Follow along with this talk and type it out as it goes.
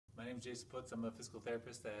name is Jason Putz. I'm a physical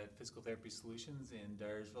therapist at Physical Therapy Solutions in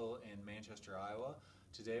Dyersville in Manchester, Iowa.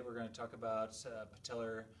 Today we're going to talk about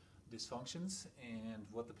patellar dysfunctions and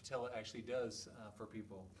what the patella actually does for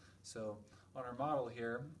people. So on our model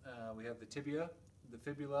here we have the tibia, the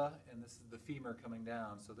fibula, and this is the femur coming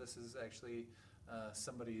down. So this is actually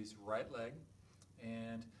somebody's right leg,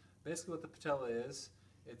 and basically what the patella is,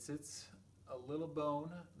 it's a little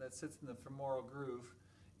bone that sits in the femoral groove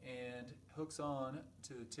and hooks on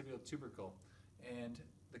to the tibial tubercle, and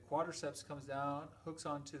the quadriceps comes down, hooks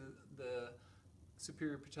onto the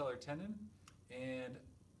superior patellar tendon, and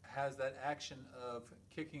has that action of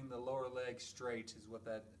kicking the lower leg straight is what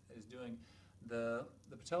that is doing. The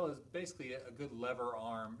patella is basically a good lever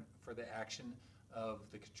arm for the action of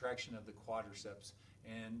the contraction of the quadriceps,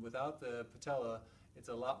 and without the patella it's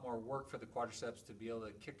a lot more work for the quadriceps to be able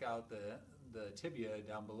to kick out the tibia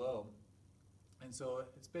down below. And so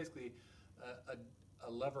it's basically a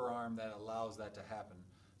lever arm that allows that to happen.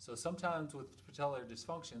 So sometimes with patellar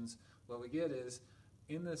dysfunctions, what we get is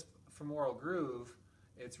in this femoral groove,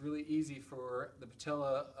 it's really easy for the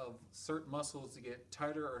patella of certain muscles to get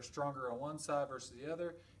tighter or stronger on one side versus the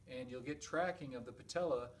other, and you'll get tracking of the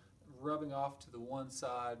patella rubbing off to the one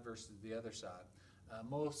side versus the other side.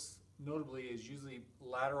 Most notably is usually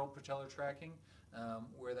lateral patellar tracking,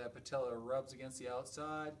 where that patella rubs against the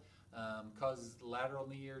outside, causes lateral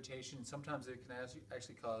knee irritation. Sometimes it can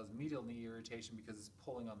actually cause medial knee irritation because it's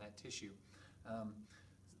pulling on that tissue.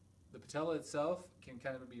 The patella itself can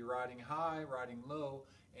kind of be riding high, riding low,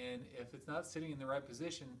 and if it's not sitting in the right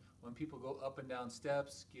position, when people go up and down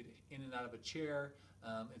steps, get in and out of a chair,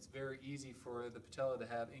 it's very easy for the patella to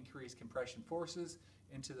have increased compression forces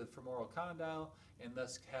into the femoral condyle and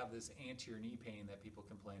thus have this anterior knee pain that people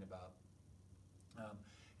complain about.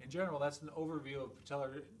 In general, that's an overview of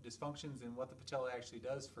patellar dysfunctions and what the patella actually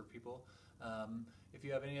does for people. If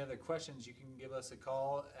you have any other questions, you can give us a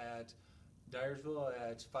call at Dyersville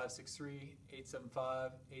at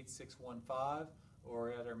 563-875-8615,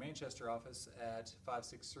 or at our Manchester office at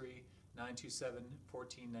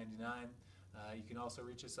 563-927-1499. You can also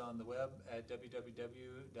reach us on the web at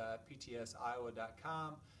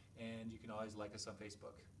www.ptsiowa.com, and you can always like us on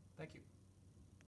Facebook. Thank you.